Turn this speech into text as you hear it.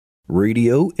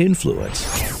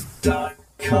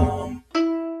radioinfluence.com.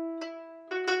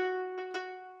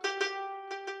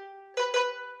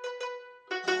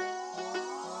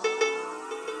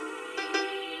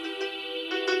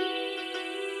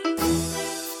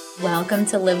 Welcome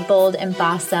to Live Bold and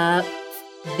Boss Up.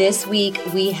 This week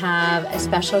we have a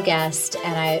special guest,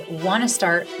 and I want to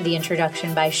start the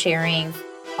introduction by sharing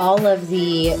all of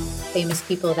the famous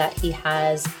people that he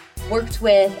has worked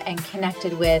with and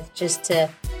connected with, just to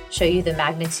show you the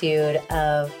magnitude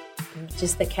of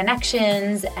just the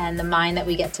connections and the mind that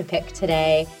we get to pick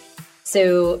today.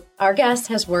 So our guest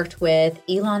has worked with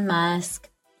Elon Musk,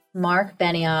 Mark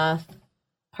Benioff,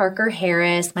 Parker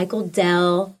Harris, Michael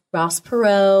Dell, Ross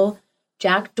Perot,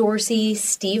 Jack Dorsey,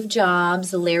 Steve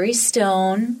Jobs, Larry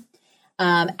Stone,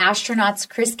 astronauts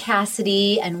Chris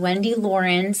Cassidy and Wendy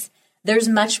Lawrence. There's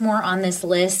much more on this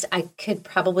list. I could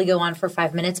probably go on for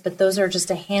 5 minutes, but those are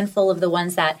just a handful of the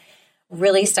ones that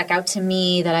really stuck out to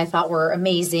me that I thought were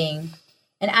amazing.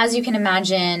 And as you can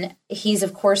imagine, he's,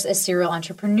 of course, a serial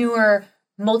entrepreneur,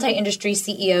 multi-industry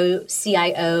CEO,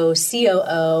 CIO,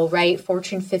 COO, right?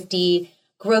 Fortune 50,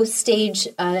 growth stage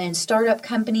and startup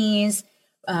companies,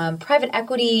 private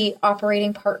equity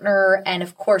operating partner, and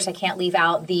of course, I can't leave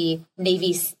out the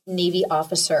Navy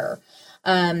officer.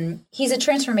 He's a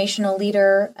transformational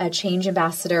leader, a change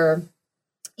ambassador.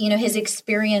 You know, his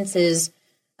experiences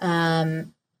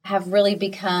have really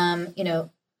become,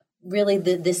 really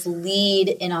this lead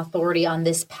in authority on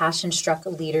this passion-struck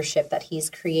leadership that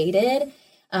he's created.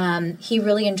 He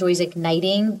really enjoys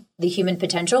igniting the human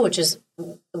potential, which is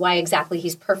why exactly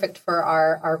he's perfect for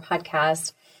our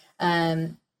podcast.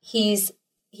 He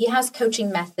has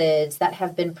coaching methods that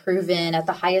have been proven at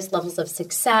the highest levels of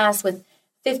success, with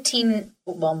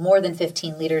more than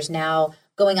 15 leaders now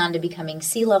going on to becoming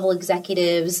C-level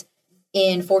executives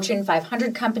in Fortune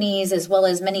 500 companies, as well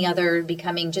as many other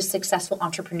becoming just successful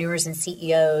entrepreneurs and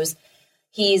CEOs.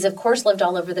 He's, of course, lived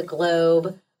all over the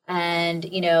globe. And,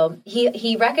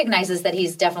 he recognizes that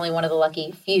he's definitely one of the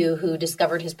lucky few who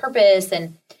discovered his purpose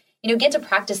and, get to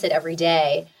practice it every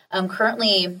day.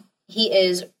 Currently, he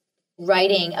is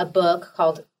writing a book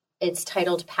it's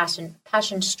titled Passion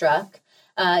Struck.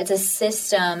 It's a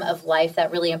system of life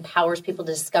that really empowers people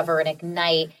to discover and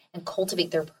ignite and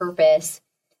cultivate their purpose.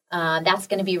 That's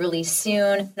going to be released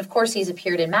soon. And of course, he's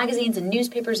appeared in magazines and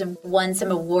newspapers and won some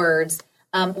awards.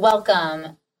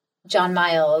 Welcome, John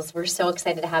Miles. We're so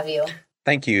excited to have you.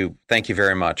 Thank you. Thank you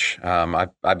very much.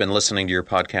 I've been listening to your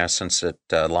podcast since it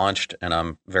launched, and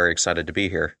I'm very excited to be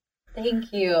here.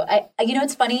 Thank you.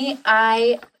 It's funny.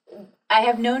 I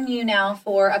have known you now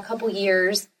for a couple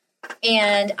years,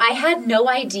 and I had no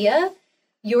idea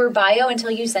your bio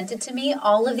until you sent it to me,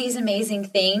 all of these amazing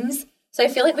things. So I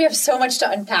feel like we have so much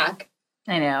to unpack.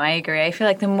 I know. I agree. I feel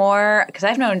like the more, because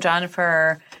I've known John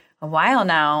for a while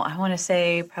now, I want to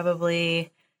say probably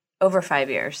over 5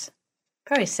 years,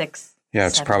 probably 6. Yeah,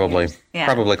 it's probably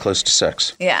close to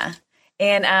 6. Yeah.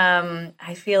 And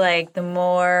I feel like the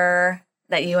more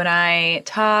that you and I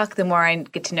talk, the more I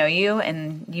get to know you,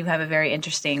 and you have a very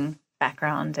interesting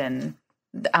background, and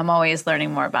I'm always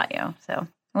learning more about you. So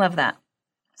I love that.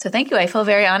 So thank you. I feel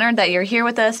very honored that you're here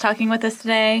with us, talking with us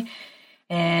today,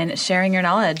 and sharing your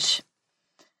knowledge.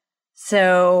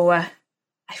 So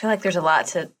I feel like there's a lot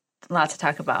to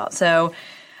talk about. So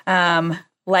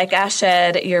like Ash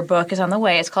said, your book is on the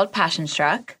way. It's called Passion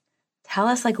Struck. Tell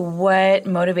us, what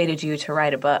motivated you to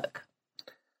write a book?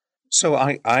 So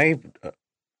I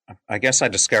guess I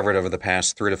discovered over the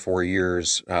past 3 to 4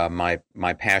 years my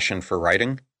passion for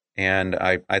writing. And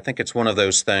I think it's one of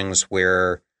those things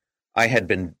where I had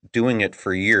been doing it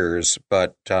for years,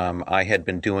 but I had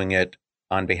been doing it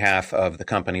on behalf of the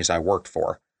companies I worked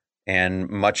for. And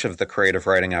much of the creative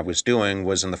writing I was doing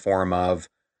was in the form of,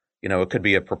 it could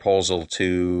be a proposal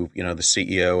to, the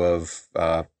CEO of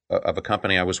a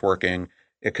company I was working.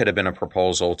 It could have been a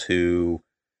proposal to,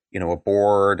 a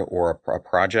board or a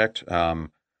project.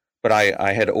 But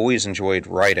I had always enjoyed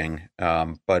writing.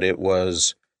 But it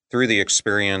was through the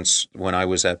experience when I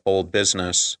was at Bold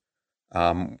Business,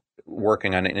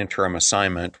 working on an interim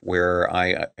assignment where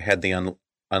I had the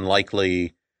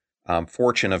unlikely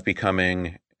fortune of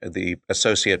becoming the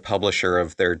associate publisher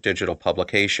of their digital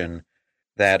publication,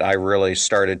 that I really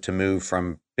started to move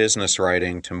from business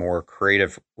writing to more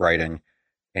creative writing.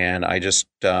 And I just,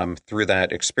 through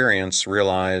that experience,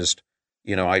 realized,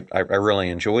 I really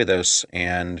enjoy this.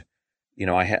 And,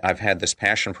 I've had this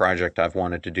passion project I've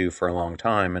wanted to do for a long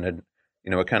time. And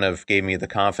it kind of gave me the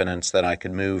confidence that I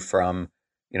could move from,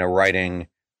 writing,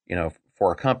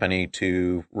 for a company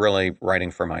to really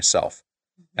writing for myself,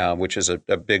 which is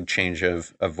a big change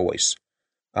of voice.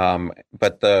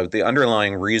 But the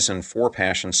underlying reason for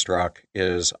Passion Struck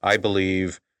is, I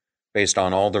believe, based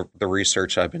on all the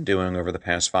research I've been doing over the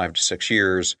past 5 to 6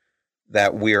 years,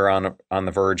 that we are on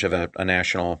the verge of a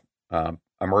national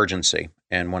emergency.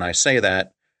 And when I say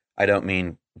that, I don't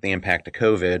mean the impact of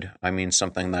COVID. I mean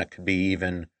something that could be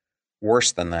even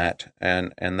worse than that.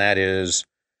 And that is,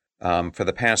 for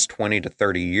the past 20 to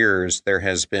 30 years, there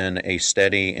has been a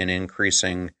steady and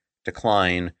increasing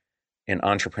decline in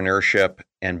entrepreneurship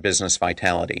and business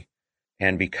vitality.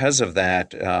 And because of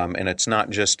that, and it's not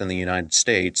just in the United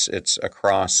States, it's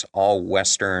across all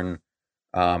Western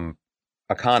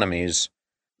economies,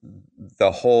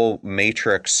 the whole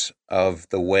matrix of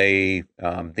the way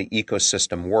the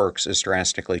ecosystem works is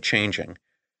drastically changing.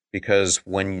 Because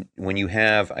when you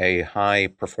have a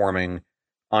high-performing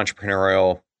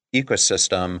entrepreneurial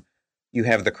ecosystem, you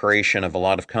have the creation of a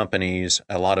lot of companies,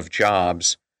 a lot of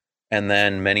jobs, and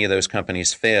then many of those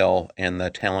companies fail and the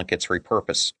talent gets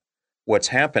repurposed. What's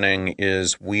happening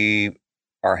is we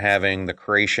are having the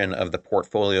creation of the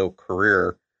portfolio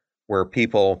career, where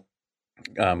people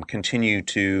continue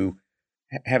to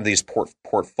have these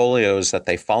portfolios that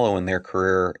they follow in their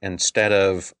career instead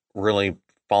of really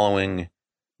following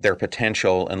their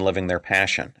potential and living their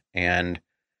passion. And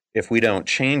if we don't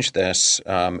change this,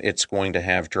 it's going to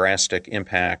have drastic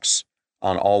impacts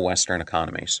on all Western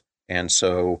economies. And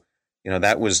so,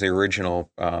 that was the original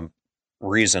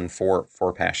reason for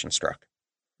Passion Struck.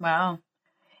 Wow.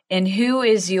 And who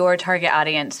is your target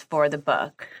audience for the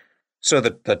book? So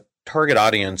the target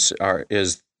audience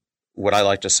is what I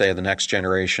like to say, the next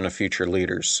generation of future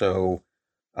leaders. So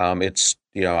it's,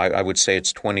 I would say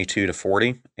it's 22 to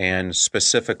 40, and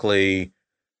specifically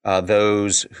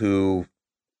those who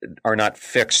are not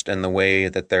fixed in the way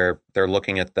that they're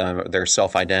looking at their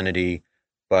self-identity,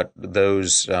 but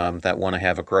those that want to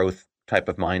have a growth type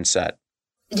of mindset.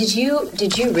 Did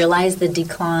you realize the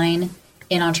decline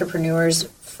in entrepreneurs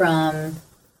from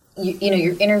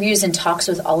your interviews and talks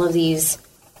with all of these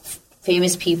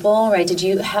famous people, right?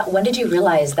 When did you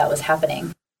realize that was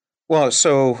happening? Well,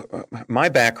 so my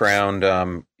background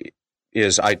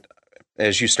is,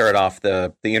 as you start off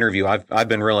the interview, I've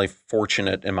been really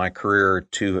fortunate in my career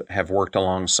to have worked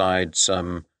alongside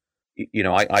some,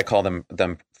 I call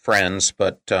them friends,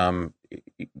 but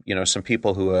some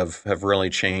people who have really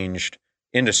changed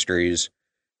industries.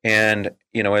 And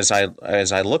as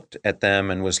I looked at them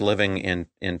and was living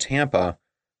in Tampa,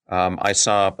 I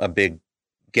saw a big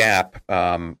gap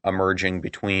emerging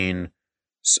between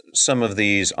some of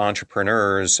these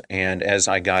entrepreneurs. And as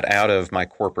I got out of my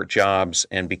corporate jobs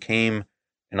and became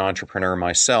an entrepreneur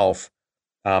myself,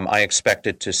 I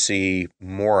expected to see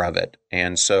more of it.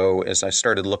 And so as I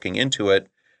started looking into it,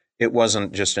 it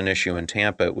wasn't just an issue in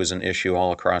Tampa. It was an issue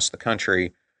all across the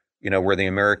country, where the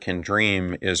American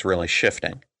dream is really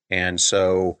shifting. And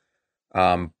so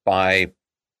by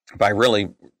really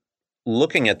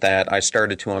looking at that, I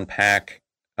started to unpack,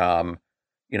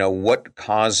 what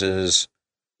causes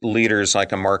leaders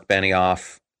like a Mark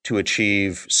Benioff to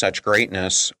achieve such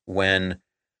greatness when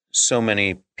so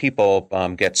many people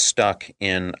get stuck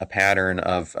in a pattern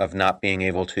of not being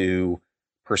able to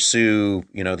pursue,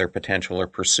 their potential or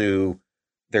pursue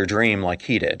their dream like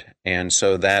he did. And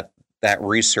so that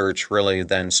research really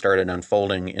then started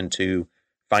unfolding into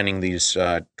finding these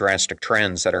drastic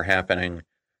trends that are happening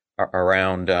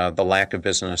around the lack of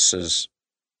businesses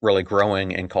really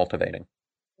growing and cultivating.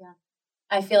 Yeah.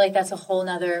 I feel like that's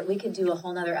we could do a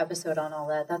whole nother episode on all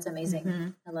that. That's amazing. Mm-hmm.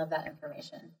 I love that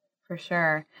information. For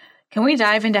sure. Can we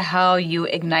dive into how you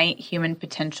ignite human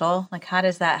potential? Like, how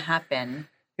does that happen?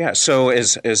 Yeah. So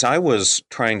as I was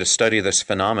trying to study this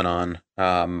phenomenon,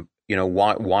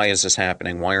 why is this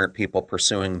happening? Why aren't people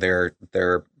pursuing their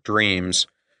dreams?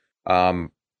 A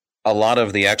lot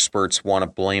of the experts want to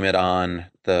blame it on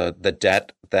the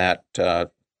debt that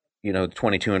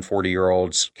 22 and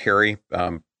 40-year-olds carry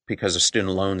because of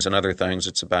student loans and other things.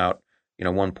 It's about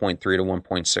 1.3 to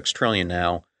 1.6 trillion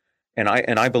now, and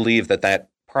I believe that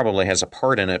probably has a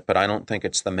part in it, but I don't think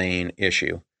it's the main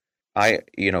issue.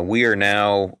 We are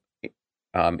now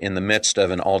in the midst of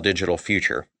an all digital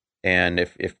future, and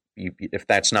if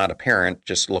that's not apparent,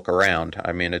 just look around.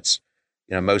 I mean, it's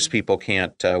most people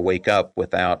can't wake up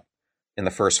without, in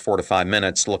the first 4 to 5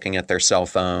 minutes, looking at their cell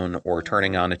phone or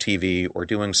turning on a TV or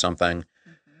doing something.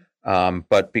 Mm-hmm.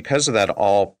 But because of that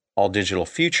all digital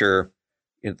future,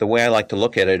 the way I like to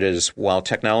look at it is, while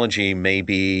technology may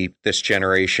be this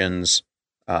generation's,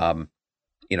 the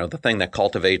thing that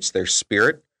cultivates their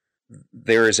spirit,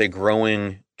 there is a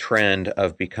growing trend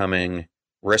of becoming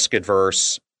risk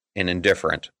adverse and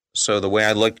indifferent. So the way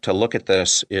I like to look at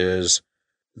this is,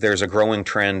 there's a growing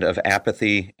trend of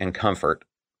apathy and comfort.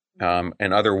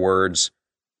 In other words,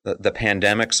 the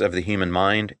pandemics of the human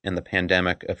mind and the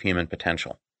pandemic of human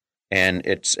potential. And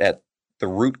it's at the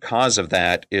root cause of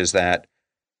that is that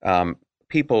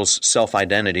people's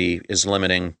self-identity is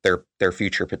limiting their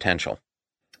future potential.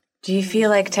 Do you feel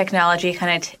like technology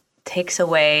kind of takes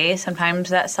away sometimes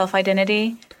that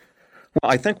self-identity?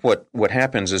 Well, I think what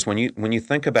happens is when you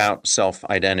think about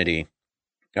self-identity,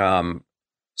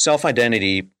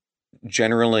 self-identity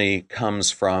generally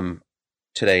comes from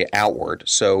today outward.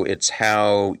 So it's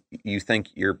how you think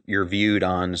you're viewed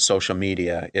on social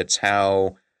media. It's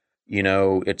how,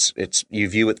 it's you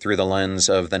view it through the lens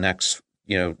of the next,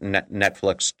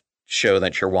 Netflix show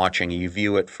that you're watching. You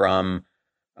view it from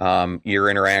your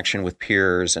interaction with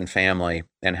peers and family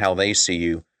and how they see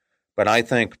you. But I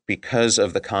think because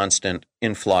of the constant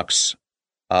influx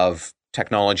of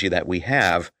technology that we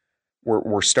have,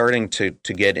 we're starting to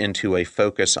get into a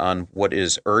focus on what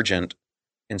is urgent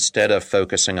instead of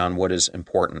focusing on what is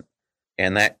important.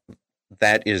 And that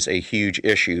is a huge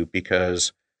issue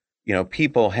because,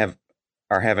 people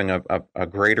are having a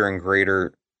greater and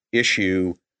greater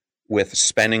issue with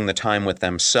spending the time with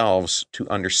themselves to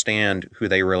understand who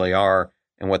they really are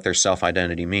and what their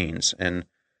self-identity means. And,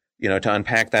 to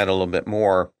unpack that a little bit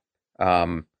more,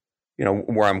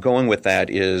 where I'm going with that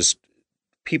is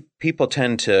people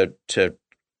tend to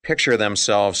picture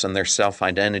themselves and their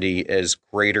self-identity as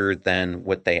greater than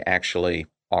what they actually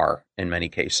are in many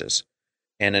cases.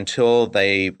 And until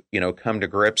they, come to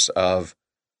grips of,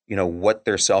 what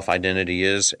their self-identity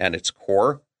is at its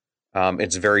core,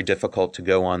 it's very difficult to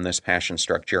go on this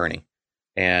passion-struck journey.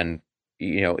 And,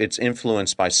 it's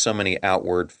influenced by so many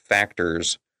outward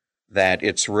factors that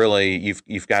it's really,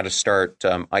 you've got to start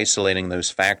isolating those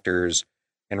factors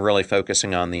and really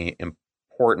focusing on the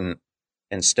important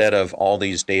instead of all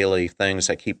these daily things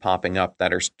that keep popping up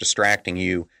that are distracting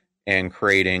you and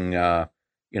creating,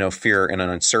 fear and an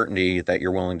uncertainty that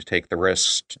you're willing to take the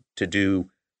risks to do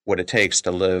what it takes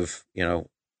to live,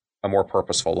 a more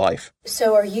purposeful life.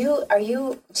 So are you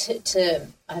to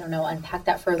I don't know, unpack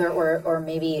that further or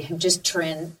maybe just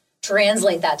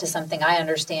translate that to something I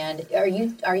understand. Are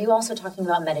you also talking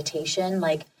about meditation,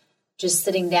 like just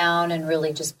sitting down and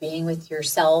really just being with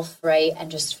yourself, right? And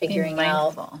just figuring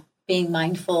out being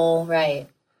mindful, right?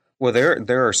 Well,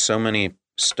 there are so many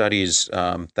studies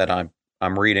that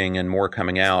I'm reading and more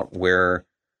coming out where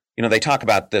they talk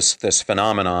about this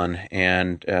phenomenon,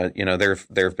 and there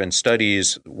have been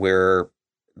studies where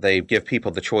they give people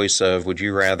the choice of, would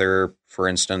you rather, for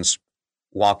instance,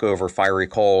 walk over fiery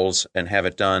coals and have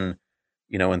it done,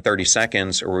 in 30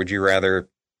 seconds, or would you rather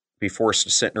be forced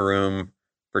to sit in a room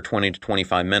for 20 to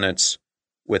 25 minutes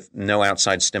with no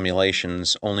outside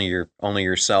stimulations, only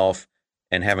yourself,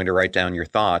 and having to write down your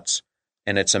thoughts?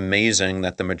 And it's amazing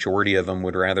that the majority of them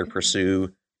would rather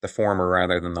pursue the former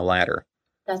rather than the latter.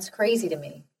 That's crazy to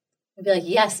me. I'd be like,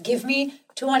 yes, give me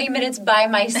 20 minutes by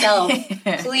myself,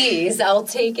 please. I'll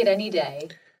take it any day.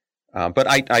 But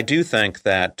I do think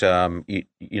that,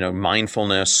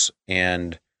 mindfulness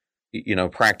and,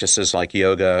 practices like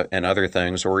yoga and other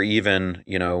things, or even,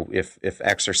 if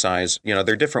exercise, there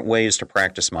are different ways to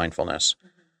practice mindfulness.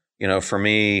 Mm-hmm. For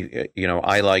me,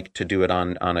 I like to do it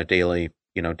on a daily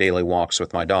walks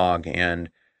with my dog. And,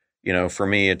 for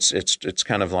me, it's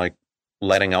kind of like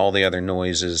letting all the other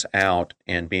noises out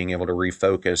and being able to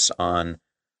refocus on,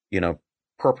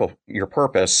 your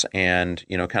purpose and,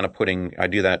 kind of I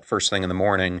do that first thing in the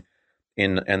morning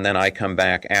and then I come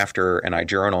back after and I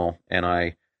journal and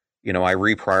I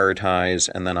reprioritize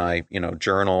and then I,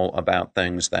 journal about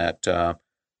things that,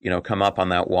 come up on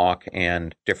that walk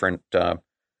and different,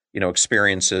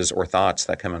 experiences or thoughts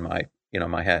that come in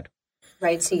my head.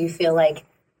 Right. So you feel like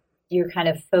you're kind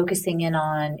of focusing in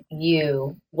on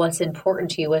you, what's important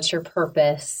to you, what's your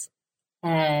purpose,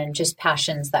 and just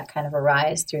passions that kind of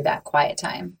arise through that quiet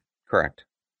time. Correct.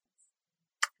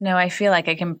 No, I feel like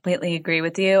I completely agree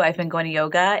with you. I've been going to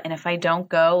yoga, and if I don't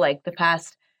go, like the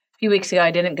past few weeks ago,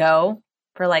 I didn't go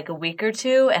for like a week or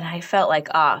two, and I felt like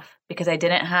off because I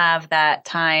didn't have that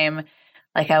time.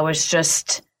 Like I was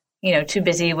just, too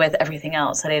busy with everything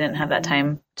else that I didn't have that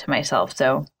time to myself.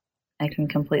 So I can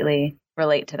completely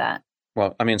relate to that.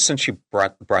 Well, I mean, since you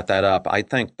brought that up, I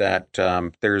think that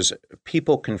there's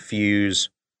people confuse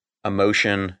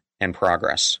emotion and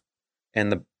progress.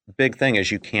 And the big thing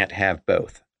is you can't have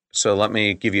both. So let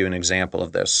me give you an example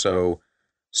of this. So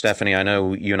Stephanie, I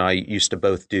know you and I used to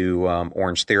both do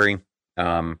Orange Theory,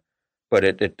 but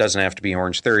it doesn't have to be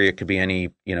Orange Theory. It could be any,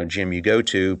 gym you go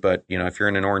to. But, if you're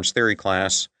in an Orange Theory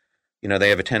class, they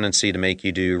have a tendency to make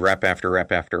you do rep after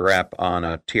rep after rep on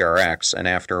a TRX. And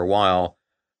after a while,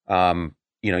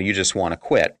 you just want to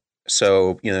quit.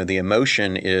 So, the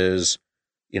emotion is,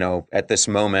 at this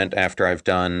moment after I've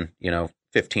done,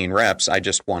 15 reps, I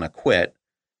just want to quit.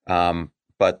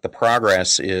 But the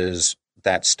progress is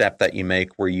that step that you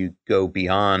make where you go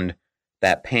beyond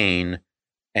that pain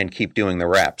and keep doing the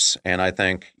reps. And I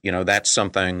think, that's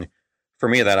something for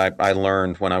me that I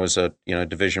learned when I was a,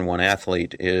 Division I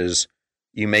athlete is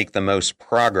you make the most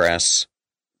progress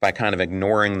by kind of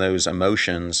ignoring those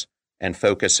emotions and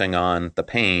focusing on the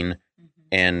pain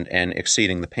and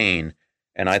exceeding the pain.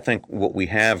 And I think what we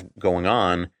have going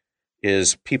on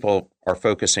is people are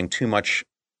focusing too much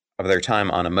of their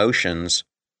time on emotions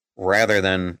rather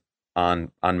than on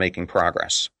making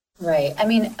progress. Right. I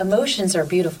mean, emotions are a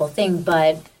beautiful thing,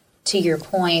 but to your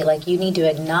point, like you need to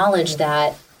acknowledge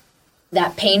that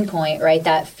pain point, right?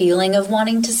 That feeling of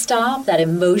wanting to stop, that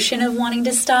emotion of wanting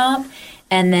to stop,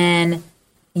 and then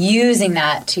using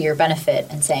that to your benefit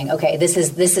and saying, okay, this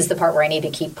is the part where I need to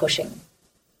keep pushing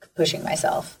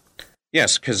myself.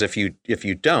 Yes, because if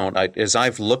you don't, as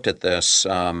I've looked at this,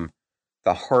 the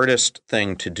hardest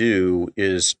thing to do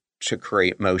is to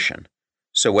create motion.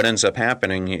 So what ends up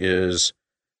happening is,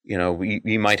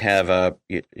 you might have a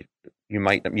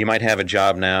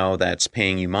job now that's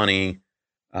paying you money,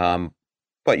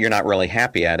 but you're not really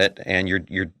happy at it, and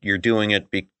you're doing it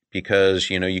because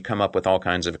you come up with all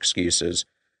kinds of excuses.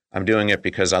 I'm doing it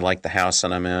because I like the house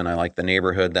that I'm in, I like the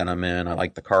neighborhood that I'm in, I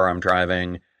like the car I'm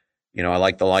driving, I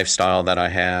like the lifestyle that I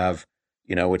have.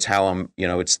 It's how I'm,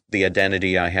 it's the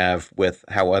identity I have with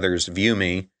how others view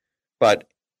me. But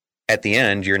at the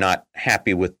end, you're not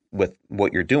happy with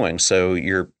what you're doing. So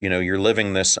you're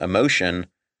living this emotion,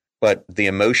 but the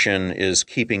emotion is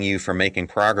keeping you from making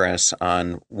progress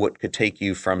on what could take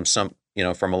you from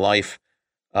from a life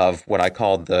of what I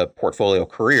called the portfolio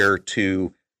career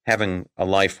to having a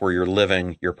life where you're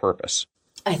living your purpose.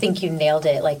 I think you nailed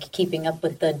it, like keeping up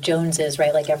with the Joneses,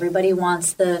 right? Like everybody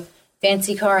wants the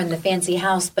fancy car and the fancy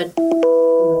house, but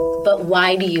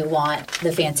why do you want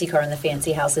the fancy car and the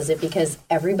fancy house? Is it because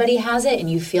everybody has it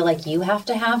and you feel like you have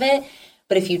to have it?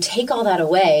 But if you take all that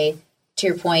away, to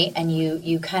your point, and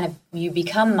you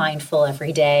become mindful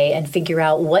every day and figure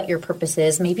out what your purpose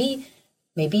is, maybe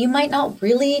you might not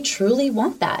really truly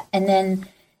want that. And then,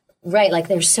 right, like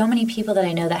there's so many people that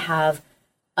I know that have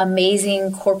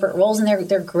amazing corporate roles, and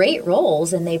they're great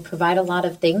roles, and they provide a lot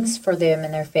of things for them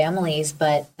and their families,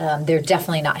 but they're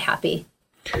definitely not happy.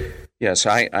 Yes,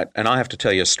 I have to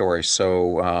tell you a story.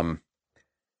 So,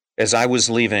 as I was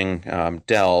leaving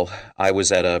Dell, I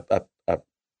was at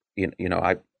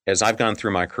as I've gone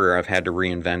through my career, I've had to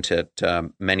reinvent it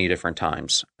many different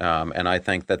times, and I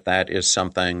think that is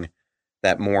something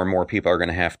that more and more people are going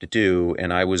to have to do.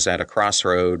 And I was at a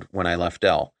crossroad when I left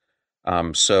Dell.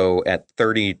 So at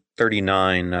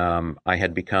 39, I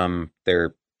had become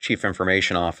their chief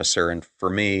information officer. And for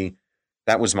me,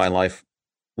 that was my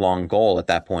lifelong goal at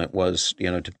that point was,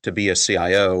 to be a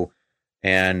CIO.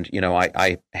 And,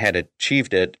 I had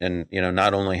achieved it, and,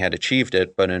 not only had achieved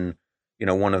it, but in,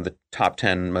 one of the top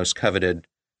 10 most coveted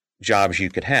jobs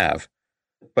you could have.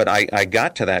 But I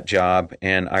got to that job,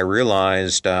 and I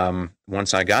realized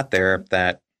once I got there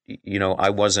that, I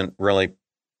wasn't really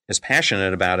as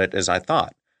passionate about it as I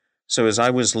thought. So as I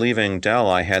was leaving Dell,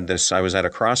 I was at a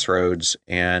crossroads,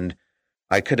 and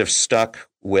I could have stuck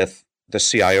with the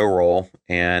CIO role.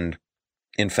 And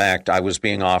in fact, I was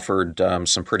being offered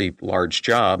some pretty large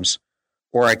jobs,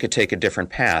 or I could take a different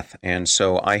path. And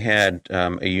so I had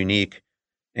a unique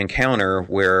encounter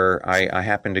where I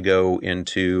happened to go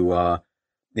into,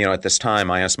 at this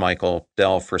time, I asked Michael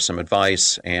Dell for some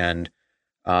advice, and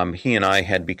he and I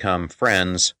had become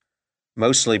friends,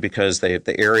 mostly because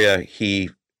the area he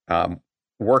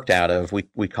worked out of,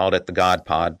 we called it the God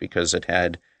Pod because it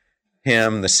had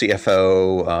him, the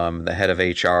CFO, the head of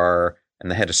HR,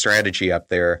 and the head of strategy up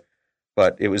there.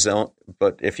 But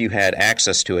if you had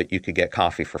access to it, you could get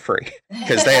coffee for free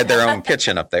because they had their own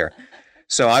kitchen up there.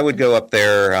 So I would go up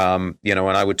there, and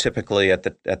I would typically at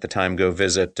the time go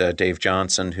visit Dave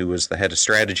Johnson, who was the head of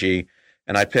strategy,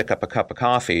 and I'd pick up a cup of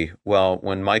coffee. Well,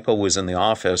 when Michael was in the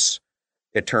office,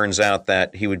 it turns out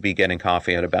that he would be getting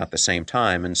coffee at about the same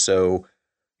time. And so,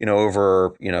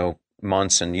 over,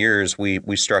 months and years,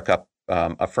 we struck up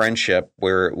a friendship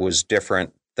where it was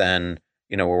different than,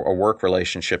 a work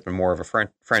relationship and more of a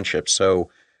friendship. So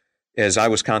as I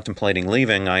was contemplating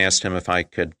leaving, I asked him if I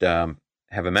could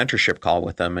have a mentorship call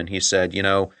with him. And he said,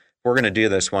 if we're going to do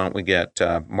this, why don't we get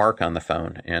Mark on the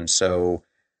phone? And so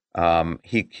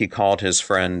he called his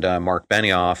friend Mark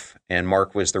Benioff, and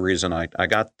Mark was the reason I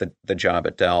got the job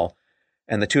at Dell.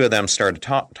 And the two of them started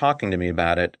talking to me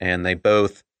about it, and they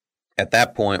both, at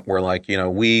that point, were like,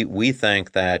 we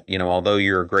think that, although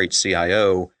you're a great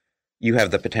CIO, you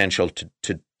have the potential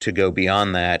to go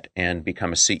beyond that and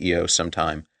become a CEO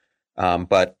sometime.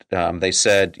 But they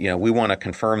said, we want to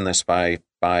confirm this by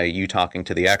you talking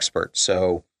to the expert.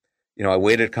 So, I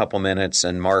waited a couple minutes,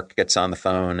 and Mark gets on the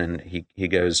phone, and he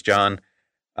goes, John,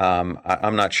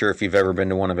 I'm not sure if you've ever been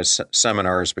to one of his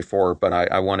seminars before, but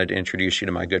I wanted to introduce you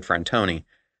to my good friend Tony.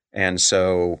 And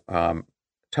so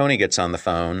Tony gets on the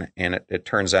phone, and it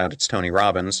turns out it's Tony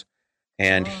Robbins,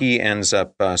 and he ends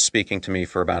up speaking to me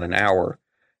for about an hour.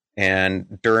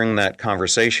 And during that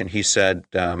conversation, he said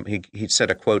he said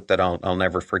a quote that I'll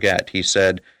never forget. He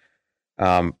said,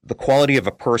 "The quality of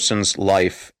a person's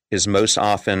life is most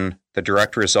often the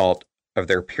direct result of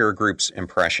their peer group's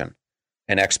impression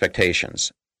and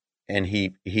expectations." And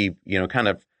he kind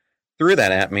of threw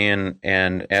that at me,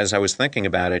 and as I was thinking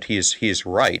about it, he's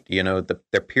right.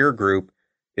 The peer group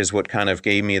is what kind of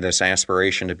gave me this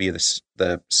aspiration to be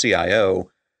the CIO,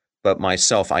 but my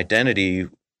self-identity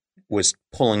was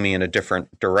pulling me in a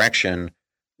different direction,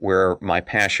 where my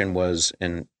passion was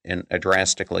in a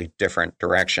drastically different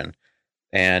direction.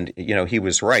 And he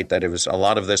was right that a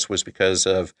lot of this was because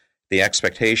of the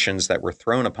expectations that were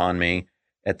thrown upon me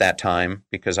at that time,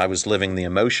 because I was living the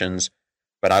emotions,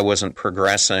 but I wasn't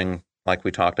progressing, like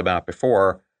we talked about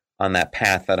before, on that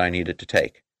path that I needed to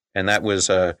take. And that was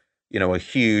a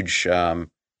huge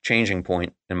changing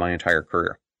point in my entire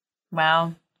career.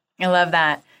 Wow. I love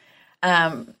that.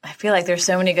 I feel like there's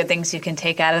so many good things you can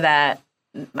take out of that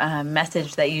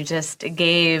message that you just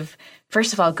gave.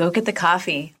 First of all, go get the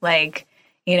coffee.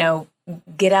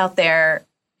 Get out there,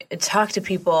 talk to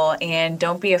people, and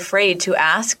don't be afraid to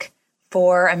ask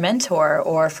for a mentor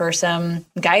or for some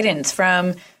guidance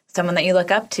from someone that you look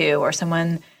up to, or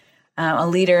someone, a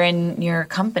leader in your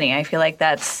company. I feel like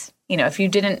that's, if you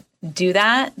didn't do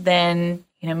that, then,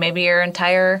 maybe your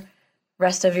entire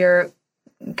rest of your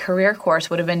career course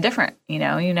would have been different. You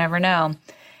never know.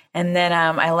 And then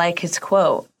I like his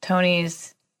quote,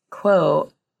 Tony's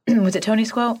quote. Was it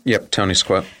Tony's quote? Yep, Tony's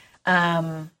quote.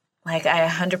 I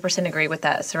 100% agree with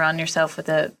that. Surround yourself with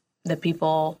the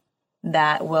people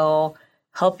that will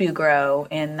help you grow,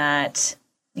 and that,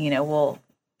 will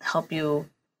help you,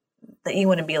 that you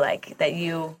want to be like, that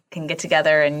you can get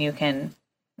together and you can,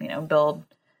 build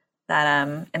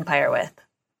that empire with.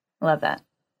 Love that.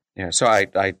 Yeah. So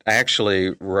I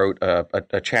actually wrote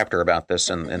a chapter about this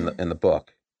in the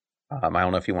book. I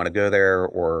don't know if you want to go there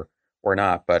or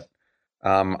not, but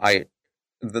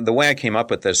the way I came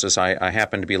up with this is I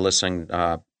happened to be listening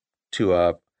to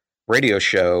a radio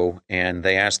show, and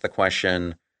they asked the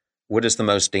question, what is the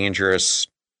most dangerous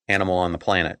animal on the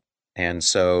planet? And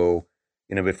so,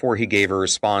 before he gave a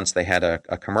response, they had a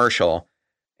commercial,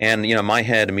 and, my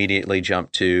head immediately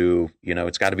jumped to,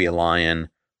 it's got to be a lion,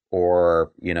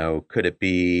 or, could it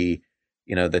be,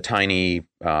 the tiny,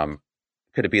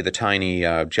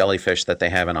 jellyfish that they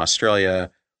have in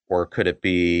Australia, or could it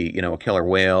be, a killer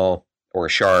whale or a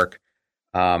shark?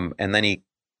 And then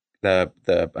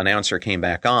the announcer came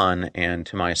back on, and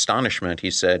to my astonishment,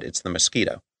 he said, it's the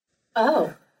mosquito.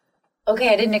 Oh,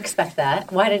 okay. I didn't expect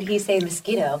that. Why did he say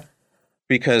mosquito?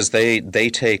 Because they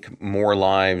take more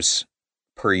lives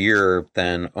per year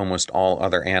than almost all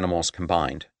other animals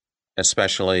combined,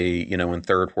 especially, in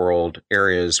third world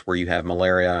areas where you have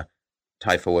malaria,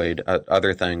 typhoid,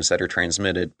 other things that are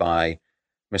transmitted by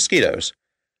mosquitoes.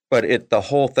 But the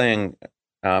whole thing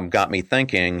got me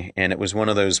thinking, and it was one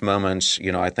of those moments,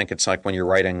 I think it's like when you're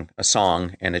writing a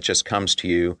song and it just comes to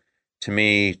you. To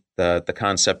me, the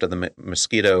concept of the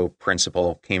mosquito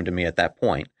principle came to me at that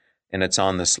point, and it's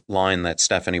on this line that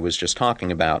Stephanie was just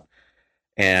talking about.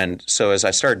 And so as I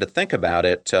started to think about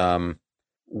it,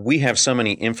 we have so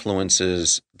many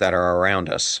influences that are around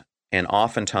us. And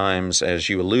oftentimes, as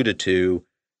you alluded to,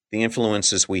 the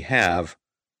influences we have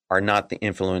are not the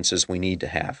influences we need to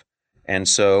have. And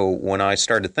so when I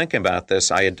started thinking about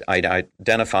this, I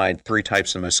identified 3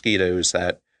 types of mosquitoes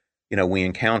that, we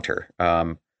encounter.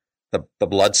 The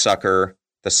bloodsucker,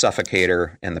 the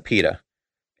suffocator, and the PETA.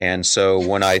 And so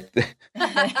when I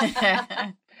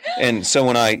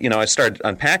started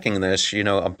unpacking this,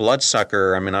 a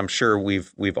bloodsucker, I'm sure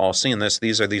we've all seen this.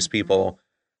 These are these people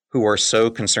who are so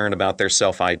concerned about their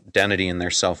self-identity and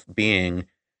their self-being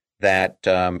that,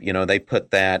 they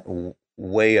put that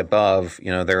way above,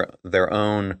 their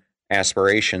own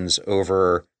aspirations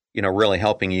over, really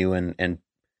helping you and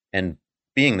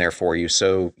being there for you.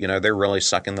 So, they're really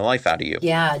sucking the life out of you.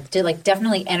 Yeah.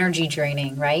 Definitely energy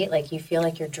draining, right? Like you feel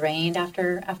like you're drained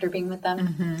after being with them.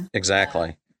 Mm-hmm.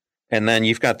 Exactly. And then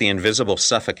you've got the invisible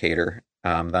suffocator,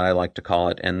 that I like to call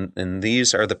it. And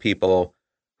these are the people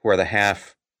who are the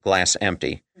half glass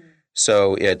empty.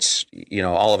 So it's,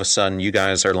 all of a sudden you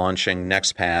guys are launching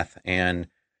NextPath, and,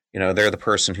 they're the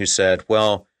person who said,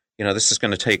 well, this is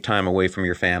going to take time away from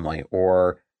your family,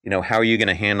 or, how are you going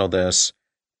to handle this,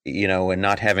 and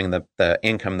not having the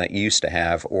income that you used to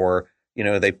have, or,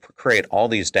 they create all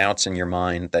these doubts in your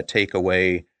mind that take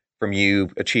away from you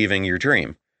achieving your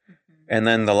dream. And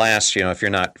then the last, if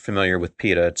you're not familiar with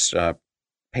PETA, it's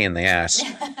pain in the ass.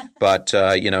 But,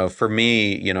 for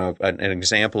me, an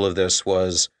example of this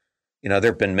was, there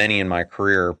have been many in my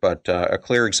career, but a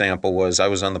clear example was I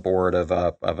was on the board of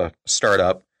a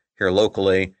startup here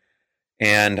locally,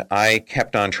 and I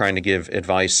kept on trying to give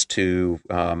advice to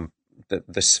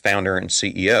this founder and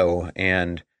CEO.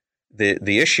 And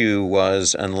the issue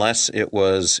was, unless it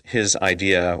was his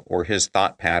idea or his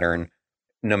thought pattern,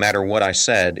 no matter what I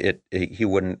said, he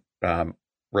wouldn't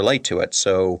relate to it.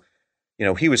 So,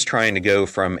 he was trying to go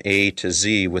from A to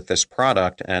Z with this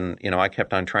product. And, I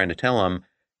kept on trying to tell him,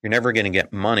 you're never going to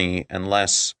get money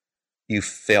unless you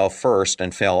fail first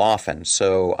and fail often.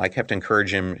 So I kept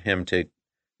encouraging him to,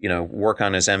 work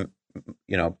on his,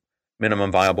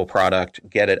 minimum viable product,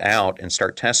 get it out and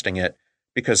start testing it.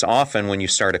 Because often when you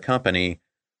start a company,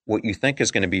 what you think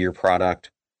is going to be your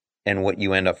product and what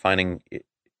you end up finding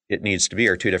it needs to be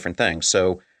are two different things.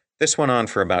 So this went on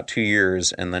for about 2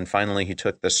 years. And then finally he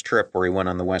took this trip where he went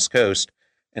on the West Coast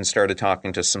and started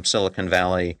talking to some Silicon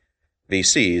Valley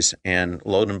VCs. And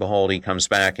lo and behold, he comes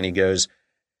back and he goes,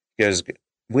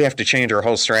 we have to change our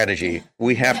whole strategy.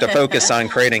 We have to focus on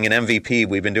creating an MVP.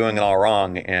 We've been doing it all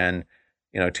wrong. And,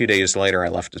 2 days later, I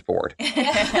left his board.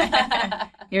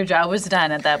 Your job was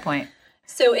done at that point.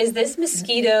 So is this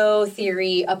mosquito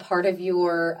theory a part of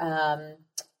your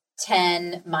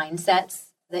 10 mindsets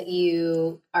that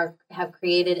you have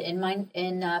created in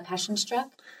Passion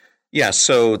Struck? Yeah.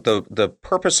 So the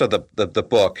purpose of the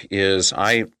book is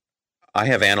I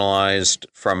have analyzed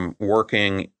from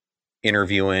working,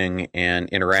 interviewing, and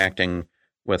interacting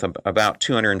with about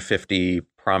 250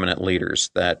 prominent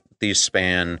leaders. That these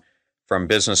span from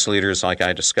business leaders, like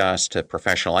I discussed, to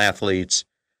professional athletes,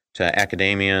 to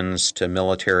academians, to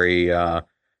military,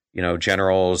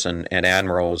 generals and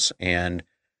admirals. And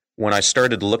when I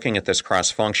started looking at this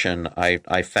cross function,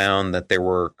 I found that there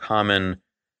were common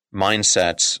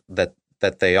mindsets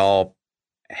that they all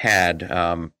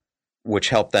had, which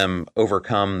helped them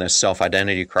overcome this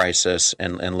self-identity crisis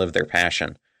and live their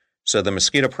passion. So the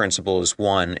mosquito principle is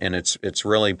one, and it's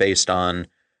really based on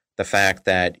the fact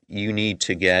that you need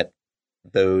to get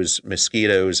those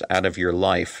mosquitoes out of your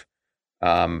life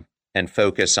and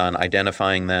focus on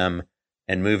identifying them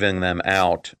and moving them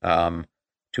out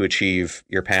to achieve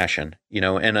your passion.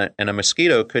 And a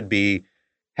mosquito could be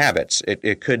habits.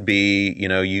 It could be,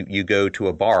 you go to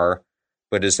a bar,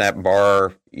 but is that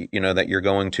bar, that you're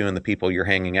going to and the people you're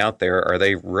hanging out there, are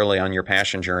they really on your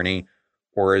passion journey?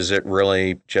 Or is it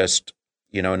really just,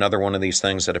 another one of these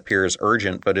things that appears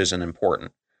urgent but isn't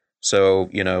important? So,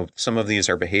 some of these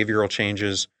are behavioral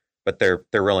changes, but they're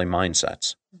really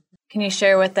mindsets. Can you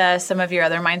share with us some of your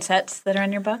other mindsets that are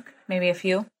in your book? Maybe a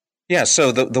few? Yeah,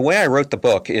 so the way I wrote the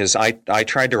book is I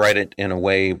tried to write it in a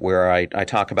way where I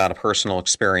talk about a personal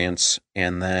experience,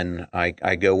 and then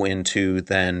I go into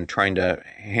then trying to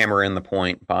hammer in the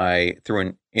point through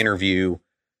an interview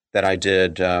that I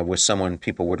did with someone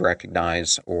people would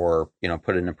recognize or,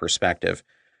 put it in perspective.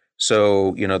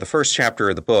 So, the first chapter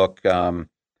of the book,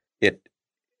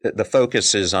 the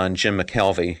focus is on Jim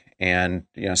McKelvey, and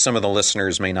some of the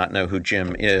listeners may not know who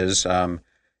Jim is.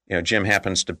 Jim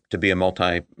happens to be a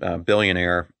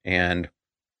multi-billionaire, and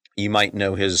you might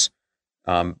know his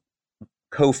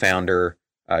co-founder,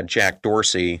 Jack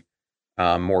Dorsey,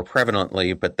 more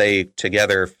prevalently, but they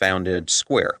together founded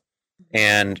Square.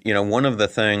 And one of the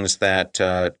things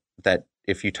that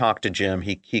if you talk to Jim,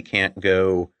 he can't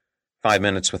go 5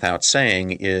 minutes without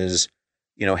saying is,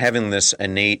 having this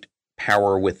innate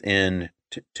power within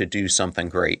to do something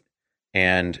great.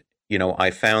 And,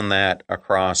 I found that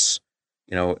across,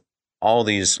 all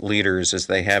these leaders is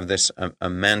they have this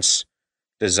immense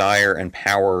desire and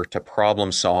power to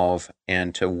problem solve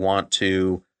and to want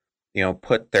to,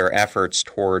 put their efforts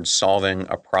towards solving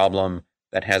a problem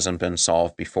that hasn't been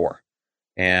solved before.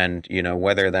 And,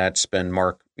 whether that's been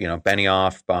Mark,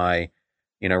 Benioff by,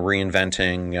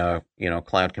 reinventing,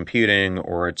 cloud computing,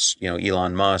 or it's,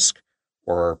 Elon Musk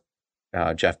or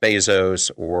Jeff Bezos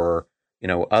or,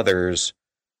 others,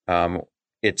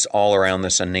 it's all around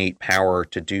this innate power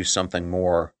to do something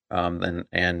more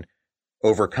and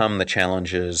overcome the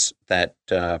challenges that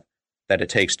it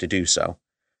takes to do so.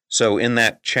 So in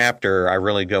that chapter, I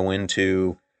really go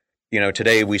into,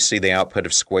 today we see the output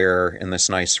of Square in this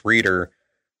nice reader,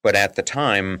 but at the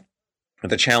time,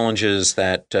 the challenges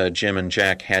that Jim and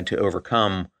Jack had to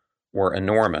overcome were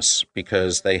enormous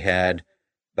because they had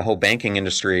the whole banking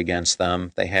industry against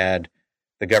them. They had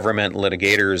the government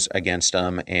litigators against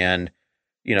them. And,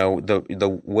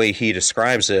 the way he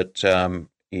describes it, to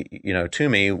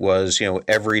me was,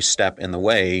 every step in the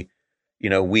way,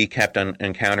 we kept on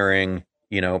encountering,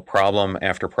 problem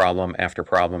after problem after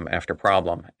problem after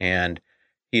problem. And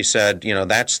he said,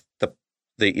 that's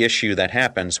the issue that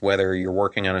happens, whether you're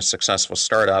working on a successful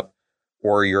startup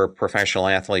or you're a professional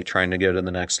athlete trying to go to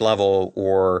the next level,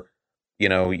 or,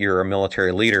 you're a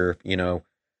military leader,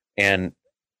 and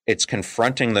it's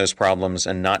confronting those problems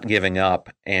and not giving up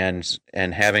and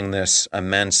having this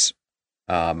immense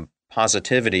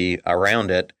positivity around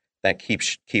it that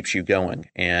keeps you going.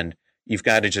 And you've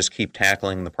got to just keep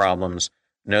tackling the problems,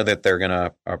 know that they're going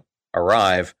to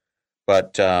arrive.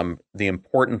 But the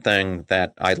important thing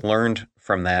that I learned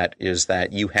from that is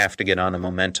that you have to get on a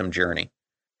momentum journey.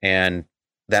 And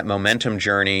that momentum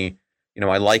journey,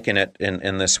 I liken it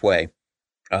in this way.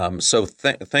 So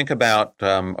think about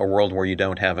a world where you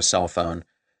don't have a cell phone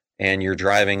and you're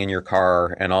driving in your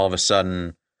car and all of a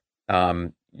sudden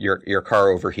your car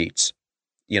overheats.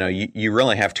 You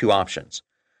really have two options.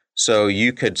 So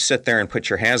you could sit there and put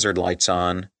your hazard lights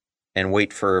on and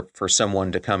wait for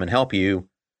someone to come and help you.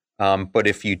 But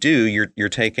if you do, you're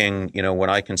taking, what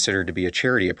I consider to be a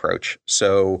charity approach.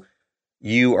 So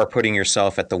you are putting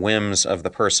yourself at the whims of the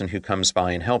person who comes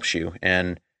by and helps you.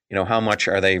 And, how much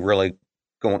are they really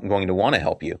going to want to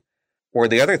help you? Or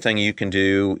the other thing you can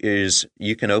do is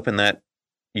you can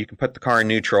put the car in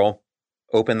neutral,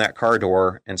 open that car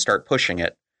door and start pushing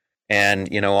it.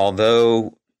 And,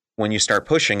 although when you start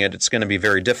pushing it, it's going to be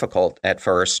very difficult at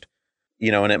first,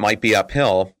 and it might be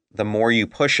uphill. The more you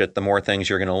push it, the more things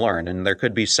you're going to learn. And there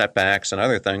could be setbacks and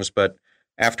other things, but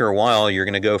after a while, you're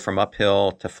going to go from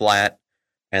uphill to flat,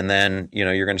 and then,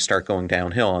 you're going to start going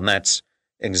downhill. And that's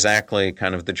exactly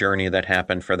kind of the journey that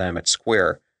happened for them at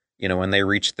Square. When they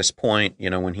reached this point,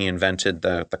 when he invented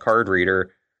the card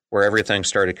reader, where everything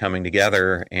started coming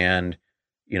together and,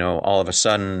 all of a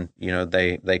sudden,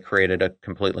 they created a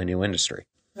completely new industry.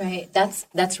 Right.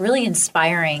 That's really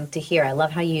inspiring to hear. I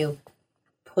love how you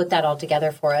put that all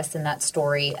together for us in that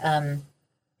story,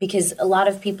 because a lot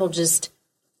of people just,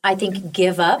 I think,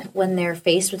 give up when they're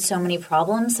faced with so many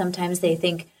problems. Sometimes they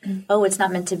think, oh, it's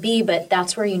not meant to be, but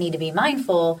that's where you need to be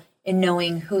mindful in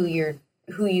knowing who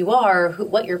you are,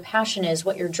 what your passion is,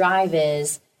 what your drive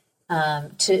is,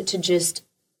 to just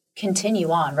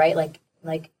continue on, right?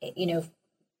 Like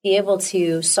be able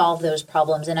to solve those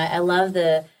problems. And I love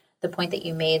the point that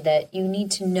you made, that you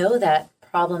need to know that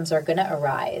problems are going to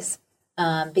arise.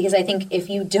 Because I think if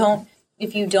you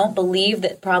don't believe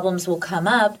that problems will come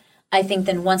up, I think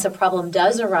then once a problem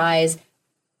does arise,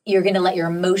 you're going to let your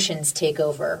emotions take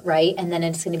over, right? And then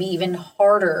it's going to be even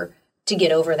harder to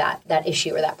get over that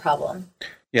issue or that problem.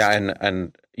 Yeah,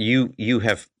 and you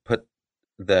have put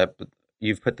the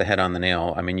head on the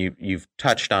nail. I mean, you've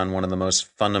touched on one of the most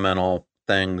fundamental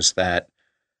things that,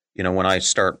 when I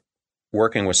start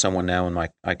working with someone now in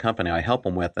my company, I help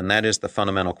them with, and that is the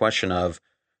fundamental question of,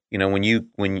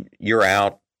 when you're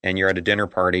out and you're at a dinner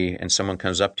party and someone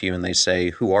comes up to you and they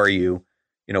say, "Who are you?"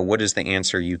 What is the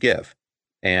answer you give?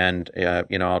 And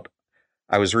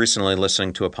I was recently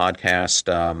listening to a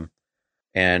podcast,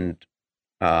 and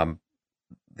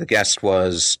the guest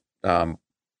was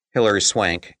Hilary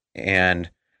Swank, and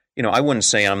I wouldn't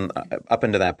say I'm up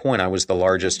until that point I was the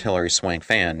largest Hilary Swank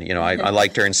fan. I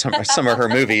liked her in some of her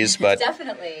movies, but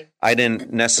definitely I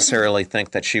didn't necessarily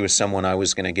think that she was someone I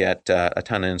was going to get a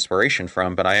ton of inspiration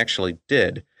from, but I actually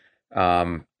did.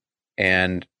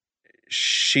 And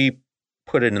she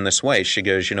put it in this way. She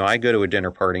goes, I go to a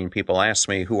dinner party and people ask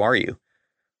me, "Who are you?"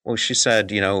 Well, she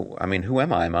said, who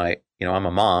am I? I'm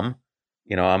a mom.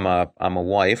 I'm a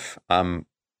wife. I'm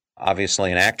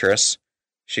obviously an actress.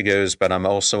 She goes, but I'm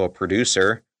also a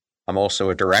producer. I'm also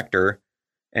a director.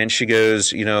 And she goes,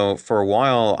 for a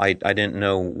while, I didn't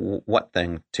know what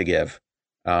thing to give.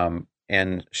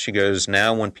 And she goes,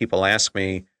 now when people ask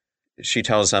me, she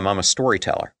tells them I'm a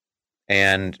storyteller.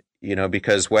 And,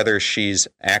 because whether she's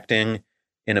acting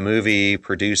in a movie,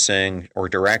 producing, or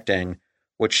directing,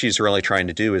 what she's really trying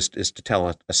to do is to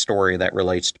tell a story that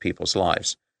relates to people's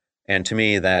lives. And to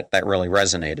me, that really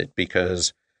resonated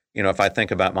because, if I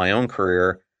think about my own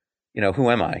career, who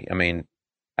am I? I mean,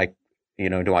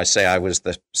 do I say I was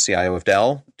the CIO of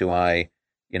Dell? Do I,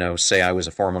 say I was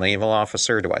a former naval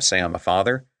officer? Do I say I'm a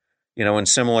father? And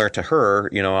similar to her,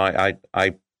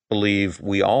 I believe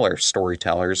we all are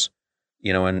storytellers,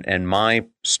 and my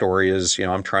story is,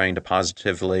 I'm trying to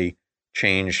positively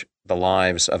change the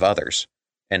lives of others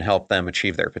and help them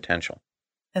achieve their potential.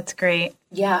 That's great.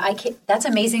 Yeah, that's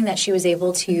amazing that she was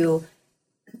able to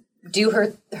do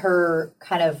her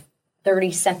kind of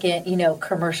 30-second,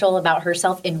 commercial about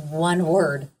herself in one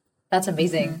word. That's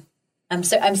amazing.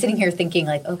 Mm-hmm. I'm sitting here thinking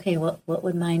like, okay, what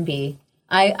would mine be?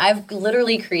 I've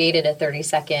literally created a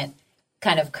 30-second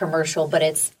kind of commercial, but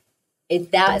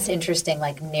that's interesting,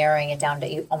 like narrowing it down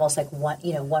to almost like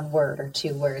one word or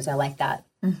 2 words. I like that.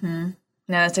 Mm-hmm.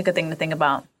 No, that's a good thing to think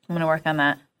about. I'm going to work on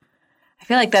that. I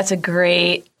feel like that's a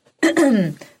great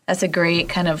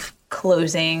kind of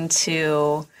closing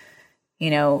to,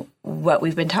 what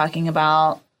we've been talking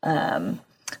about.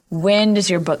 When does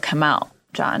your book come out,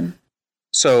 John?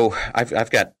 So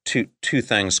I've got two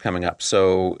things coming up.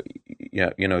 So,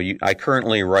 I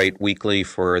currently write weekly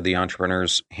for the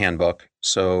Entrepreneur's Handbook.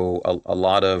 So a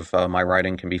lot of my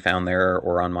writing can be found there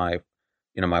or on my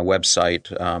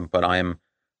website. But I am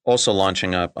also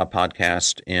launching a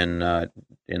podcast in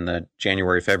the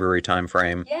January-February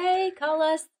timeframe. Yay, call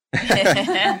us.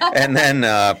 And then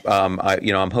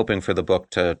I'm hoping for the book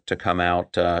to come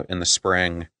out in the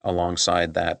spring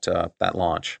alongside that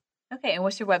launch. Okay, and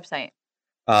what's your website?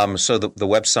 So the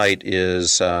website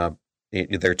is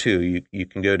there too. You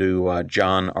can go to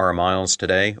John R. Miles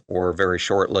today, or very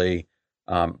shortly,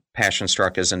 Passion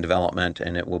Struck is in development,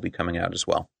 and it will be coming out as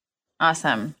well.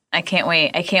 Awesome! I can't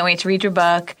wait. I can't wait to read your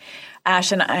book.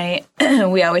 Ash and I,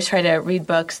 we always try to read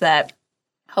books that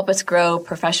help us grow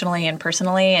professionally and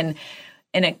personally. And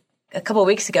in a couple of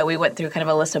weeks ago, we went through kind of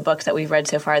a list of books that we've read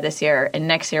so far this year, and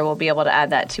next year we'll be able to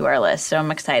add that to our list. So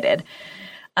I'm excited.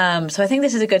 So I think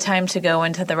this is a good time to go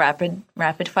into the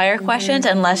rapid fire questions,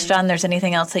 unless, John, there's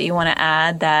anything else that you want to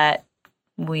add that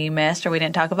we missed or we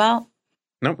didn't talk about?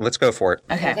 No, let's go for it.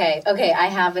 Okay. I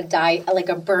have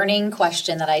a burning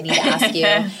question that I need to ask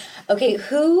you. Okay,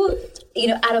 who,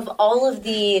 out of all of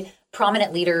the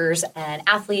prominent leaders and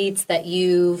athletes that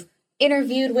you've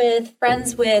interviewed with,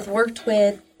 friends with, worked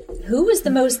with, who was the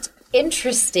most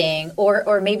interesting,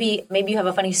 or maybe you have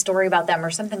a funny story about them or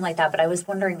something like that, but I was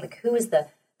wondering, like, who is the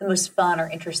most fun or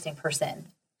interesting person?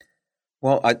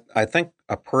 Well, I think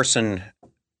a person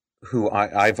who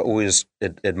I've always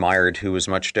admired, who was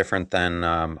much different than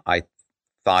I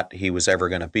thought he was ever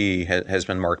going to be, has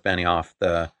been Mark Benioff,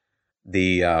 the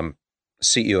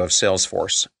CEO of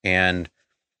Salesforce. And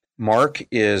Mark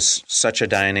is such a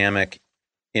dynamic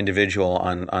individual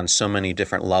on so many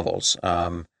different levels.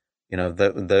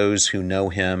 Those who know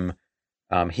him,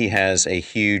 he has a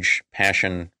huge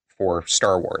passion for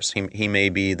Star Wars. He may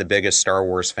be the biggest Star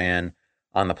Wars fan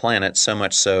on the planet, so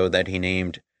much so that he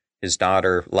named his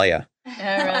daughter Leia. All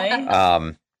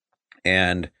right.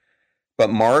 But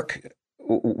Mark,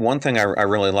 one thing I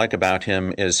really like about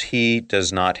him is he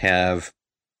does not have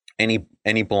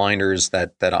any blinders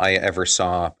that I ever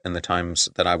saw in the times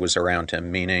that I was around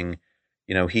him. Meaning,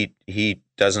 he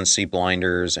doesn't see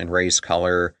blinders and race,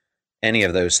 color, any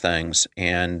of those things.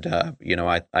 And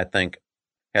I think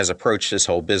has approached his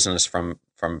whole business from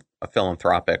a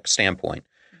philanthropic standpoint.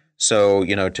 So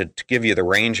to give you the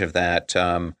range of that.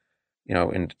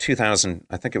 In 2000,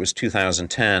 I think it was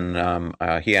 2010,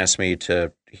 he asked me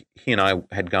he and I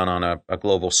had gone on a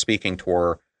global speaking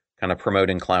tour, kind of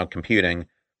promoting cloud computing,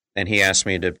 and he asked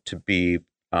me to be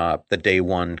the day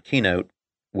one keynote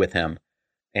with him.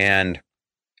 And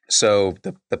so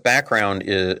the background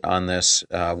on this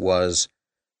was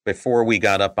before we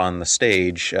got up on the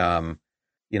stage, a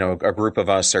group of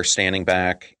us are standing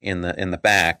back in the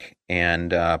back,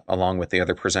 and along with the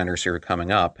other presenters who are coming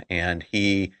up, and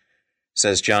he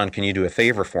says, "John, can you do a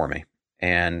favor for me?"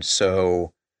 And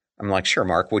so I'm like, "Sure,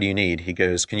 Mark, what do you need?" He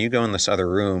goes, "Can you go in this other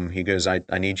room?" He goes, I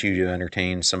need you to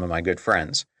entertain some of my good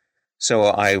friends. So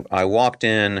I walked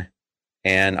in,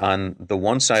 and on the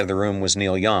one side of the room was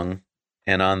Neil Young,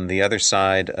 and on the other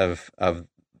side of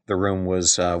the room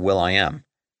was will.i.am.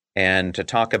 And to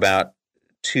talk about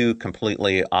two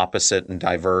completely opposite and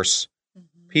diverse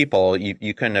people,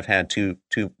 you couldn't have had two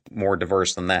more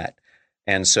diverse than that.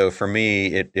 And so for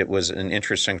me, it was an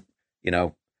interesting,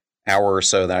 hour or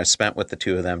so that I spent with the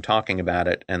two of them talking about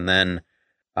it. And then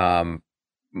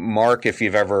Mark, if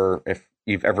you've ever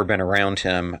been around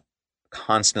him,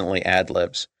 constantly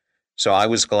ad-libs. So I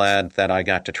was glad that I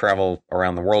got to travel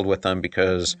around the world with them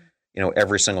because,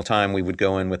 every single time we would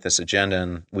go in with this agenda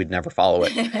and we'd never follow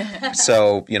it.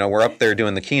 So, we're up there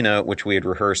doing the keynote, which we had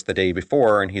rehearsed the day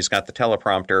before, and he's got the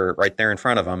teleprompter right there in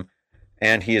front of him.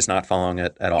 And he is not following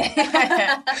it at all.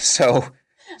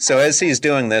 So as he's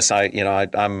doing this,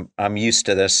 I'm used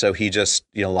to this. So he just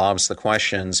lobs the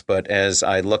questions. But as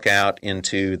I look out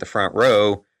into the front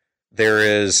row, there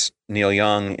is Neil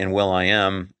Young and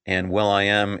will.i.am, and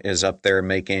will.i.am is up there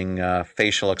making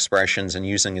facial expressions and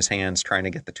using his hands, trying to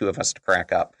get the two of us to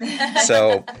crack up.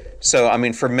 So I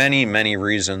mean, for many, many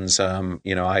reasons,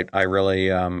 I really,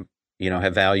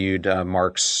 have valued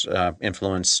Mark's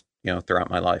influence, throughout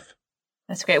my life.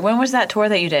 That's great. When was that tour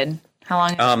that you did? How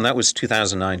long? That was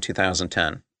 2009,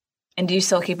 2010. And do you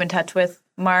still keep in touch with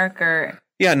Mark, or?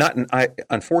 Yeah,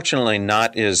 unfortunately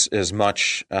not as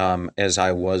much as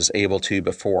I was able to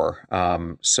before.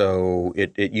 So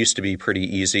it used to be pretty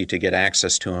easy to get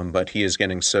access to him, but he is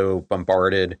getting so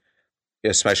bombarded,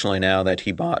 especially now that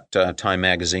he bought Time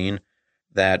Magazine,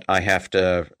 that I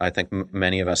think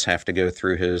many of us have to go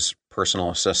through his personal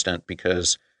assistant,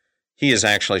 because he is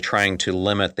actually trying to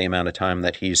limit the amount of time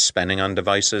that he's spending on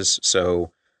devices.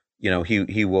 So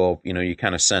he will, you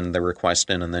kind of send the request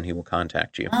in and then he will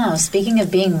contact you. Oh, speaking of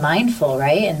being mindful,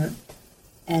 right?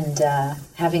 And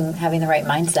having the right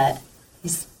mindset.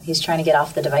 He's trying to get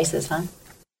off the devices, huh?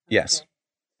 Yes.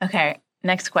 Okay.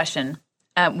 Next question.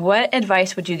 What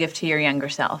advice would you give to your younger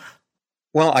self?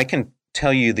 Well, I can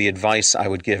tell you the advice I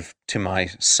would give to my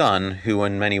son, who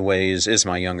in many ways is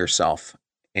my younger self.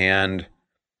 And,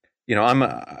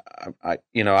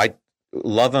 I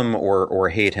love him or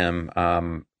hate him.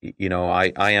 I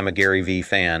am a Gary Vee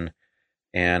fan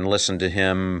and listen to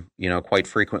him, quite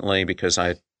frequently, because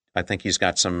I think he's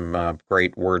got some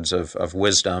great words of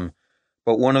wisdom.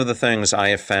 But one of the things I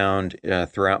have found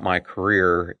throughout my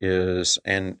career is,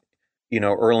 and,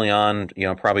 early on,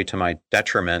 probably to my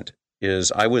detriment,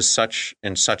 is I was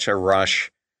in such a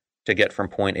rush to get from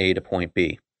point A to point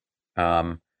B.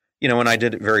 And I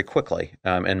did it very quickly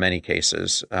in many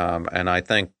cases. And I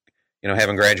think,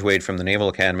 having graduated from the Naval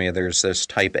Academy, there's this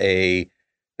type A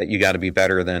that you got to be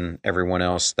better than everyone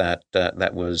else that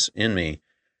was in me.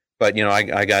 But,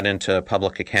 I got into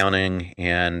public accounting,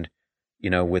 and,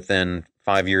 within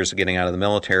 5 years of getting out of the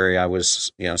military, I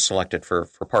was, selected for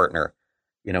partner,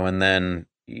 and then,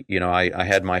 I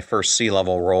had my first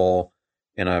C-level role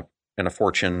in a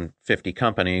Fortune 50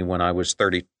 company when I was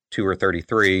 32 or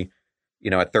 33.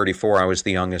 At 34, I was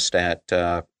the youngest at,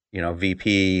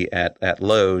 VP at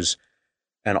Lowe's.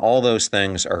 And all those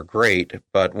things are great.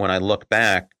 But when I look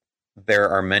back, there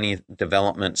are many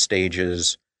development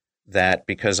stages that,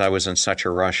 because I was in such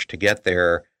a rush to get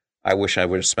there, I wish I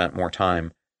would have spent more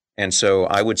time. And so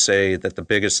I would say that the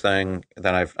biggest thing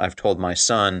that I've told my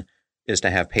son is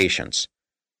to have patience.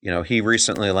 He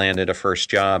recently landed a first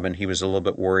job, and he was a little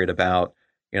bit worried about,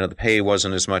 the pay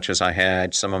wasn't as much as I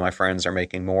had. Some of my friends are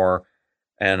making more.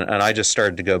 And I just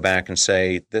started to go back and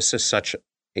say, this is such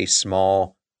a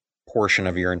small portion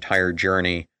of your entire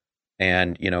journey.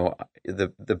 And,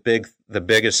 the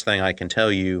biggest thing I can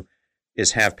tell you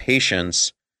is have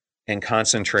patience and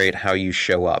concentrate how you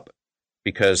show up,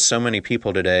 because so many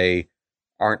people today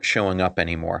aren't showing up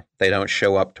anymore. They don't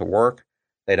show up to work.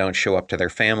 They don't show up to their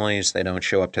families. They don't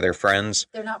show up to their friends.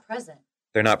 They're not present.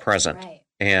 They're not present. Right.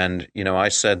 And, I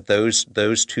said those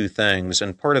two things,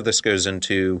 and part of this goes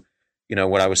into,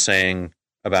 what I was saying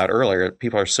about earlier.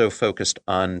 People are so focused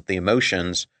on the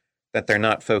emotions that they're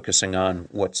not focusing on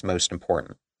what's most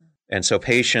important. And so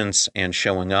patience and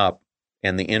showing up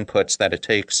and the inputs that it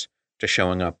takes to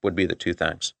showing up would be the two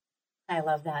things. I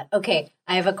love that. Okay,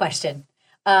 I have a question.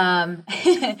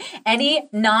 Any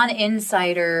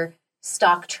non-insider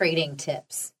stock trading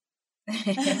tips?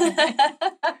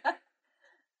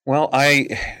 Well,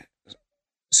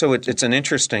 so it's an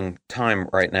interesting time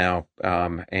right now.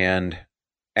 And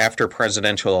after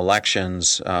presidential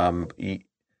elections,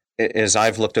 as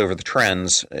I've looked over the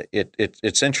trends,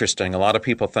 it's interesting. A lot of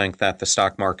people think that the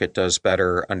stock market does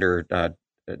better under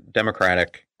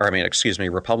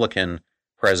Republican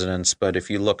presidents. But if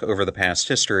you look over the past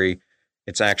history,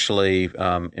 it's actually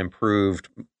improved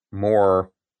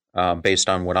more based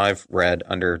on what I've read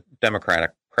under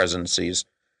Democratic presidencies.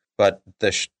 But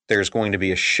there's going to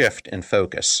be a shift in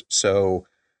focus. So,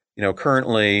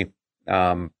 currently,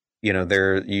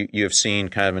 you have seen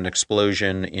kind of an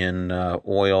explosion in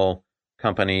oil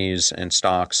companies and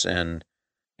stocks, and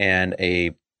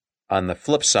on the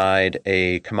flip side,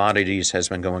 commodities has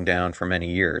been going down for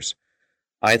many years.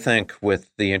 I think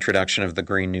with the introduction of the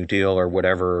Green New Deal, or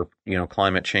whatever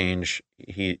climate change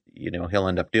he'll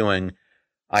end up doing,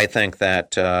 I think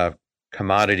that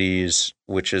commodities,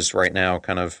 which is right now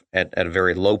kind of at a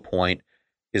very low point,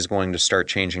 is going to start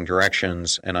changing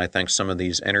directions. And I think some of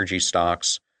these energy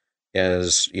stocks,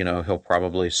 as he'll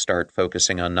probably start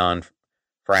focusing on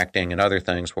non-fracking and other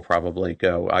things, will probably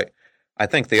go. I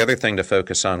think the other thing to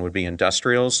focus on would be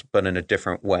industrials, but in a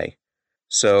different way.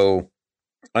 So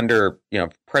under,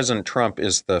 President Trump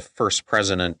is the first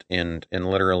president in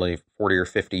literally 40 or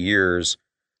 50 years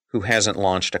who hasn't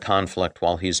launched a conflict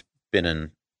while he's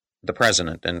been the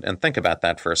president. And think about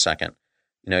that for a second.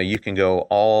 You can go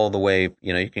all the way,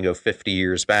 you can go 50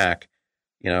 years back,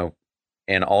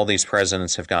 and all these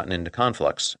presidents have gotten into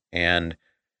conflicts. And,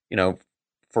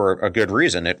 for a good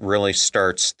reason. It really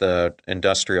starts the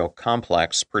industrial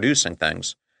complex producing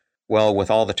things. Well, with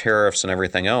all the tariffs and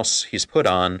everything else he's put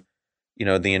on,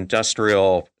 the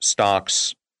industrial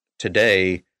stocks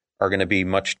today are going to be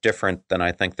much different than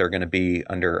I think they're going to be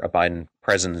under a Biden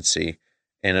presidency.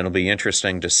 And it'll be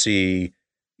interesting to see,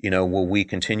 will we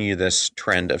continue this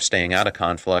trend of staying out of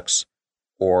conflicts,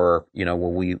 or,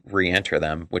 will we re-enter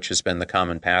them, which has been the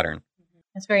common pattern?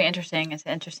 It's very interesting. It's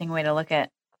an interesting way to look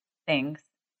at things.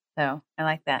 So I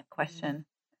like that question.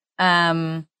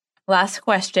 Last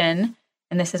question,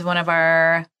 and this is one of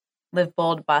our Live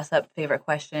Bold, Boss Up favorite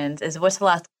questions, is what's the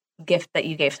last gift that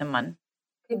you gave someone?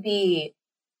 Could be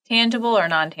tangible or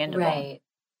non-tangible. Right.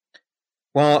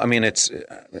 Well, I mean,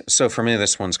 so for me,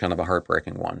 this one's kind of a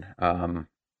heartbreaking one.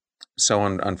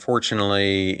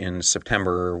 Unfortunately, in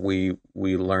September, we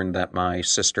learned that my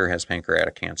sister has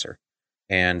pancreatic cancer.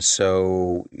 And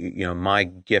so, my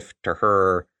gift to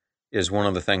her is one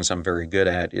of the things I'm very good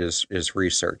at is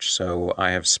research. So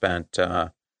I have spent,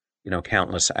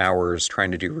 countless hours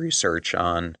trying to do research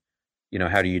on,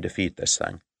 how do you defeat this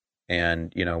thing?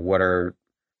 And, what are,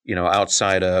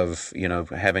 outside of,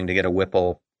 having to get a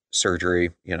Whipple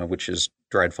surgery, which is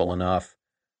dreadful enough.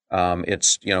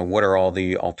 It's, what are all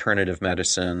the alternative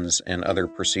medicines and other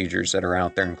procedures that are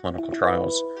out there in clinical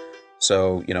trials?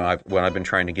 So, what I've been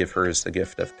trying to give her is the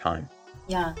gift of time.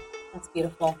 Yeah, that's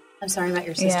beautiful. I'm sorry about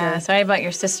your sister. Yeah, sorry about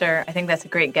your sister. I think that's a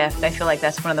great gift. I feel like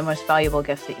that's one of the most valuable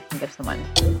gifts that you can give someone,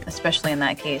 especially in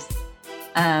that case.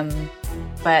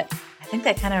 But I think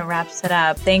that kind of wraps it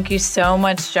up. Thank you so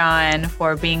much, John,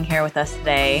 for being here with us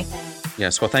today.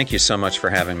 Yes, well, thank you so much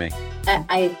for having me.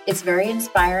 It's very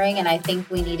inspiring, and I think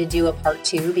we need to do a part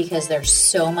 2 because there's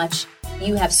so much,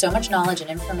 you have so much knowledge and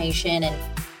information, and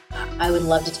I would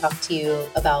love to talk to you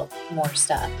about more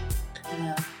stuff.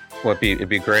 Well, it'd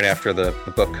be great after the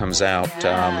book comes out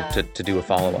to do a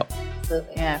follow-up.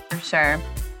 Absolutely. Yeah, for sure.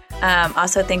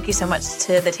 Also, thank you so much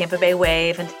to the Tampa Bay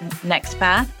Wave and to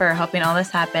NextPath for helping all this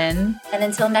happen. And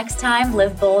until next time,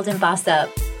 live bold and boss up.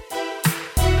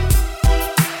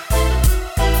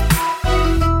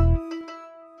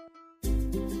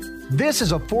 This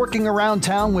is a Forking Around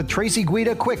Town with Tracy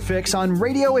Guida quick fix on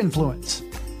Radio Influence.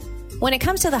 When it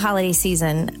comes to the holiday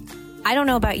season, I don't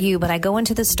know about you, but I go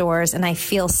into the stores and I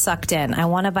feel sucked in. I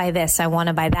want to buy this. I want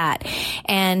to buy that.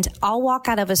 And I'll walk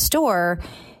out of a store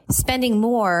spending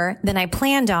more than I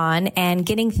planned on and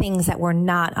getting things that were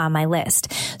not on my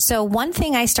list. So one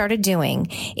thing I started doing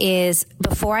is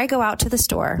before I go out to the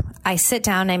store, I sit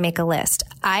down and I make a list.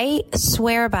 I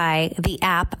swear by the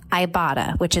app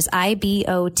Ibotta, which is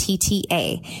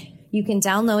IBOTTA. You can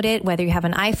download it whether you have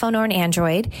an iPhone or an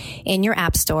Android in your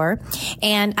app store.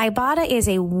 And Ibotta is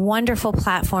a wonderful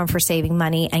platform for saving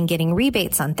money and getting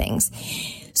rebates on things.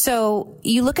 So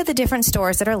you look at the different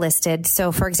stores that are listed.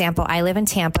 So for example, I live in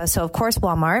Tampa. So of course,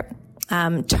 Walmart.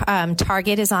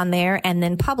 Target is on there, and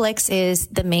then Publix is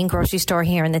the main grocery store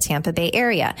here in the Tampa Bay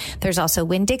area. There's also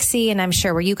Winn-Dixie, and I'm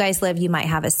sure where you guys live, you might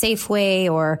have a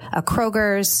Safeway or a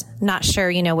Kroger's. Not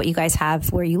sure, what you guys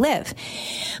have where you live.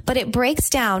 But it breaks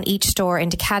down each store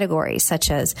into categories such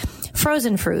as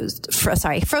frozen foods,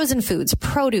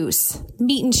 produce,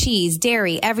 meat and cheese,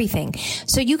 dairy, everything.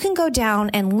 So you can go down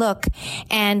and look,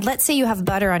 and let's say you have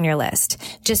butter on your list.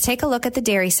 Just take a look at the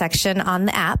dairy section on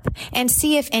the app and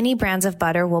see if any brands of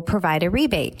butter will provide a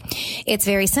rebate. It's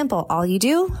very simple. All you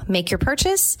do, make your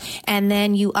purchase, and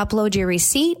then you upload your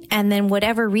receipt, and then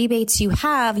whatever rebates you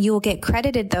have, you will get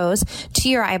credited those to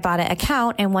your Ibotta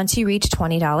account. And once you reach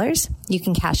 $20, you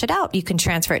can cash it out. You can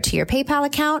transfer it to your PayPal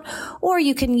account, or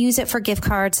you can use it for gift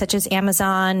cards such as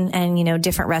Amazon and,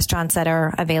 different restaurants that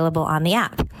are available on the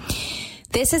app.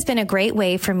 This has been a great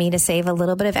way for me to save a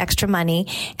little bit of extra money,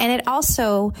 and it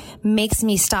also makes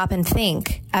me stop and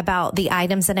think about the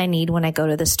items that I need when I go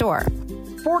to the store.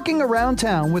 Forking Around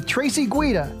Town with Tracy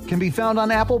Guida can be found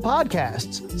on Apple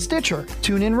Podcasts, Stitcher,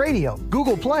 TuneIn Radio,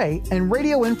 Google Play, and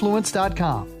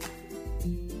RadioInfluence.com.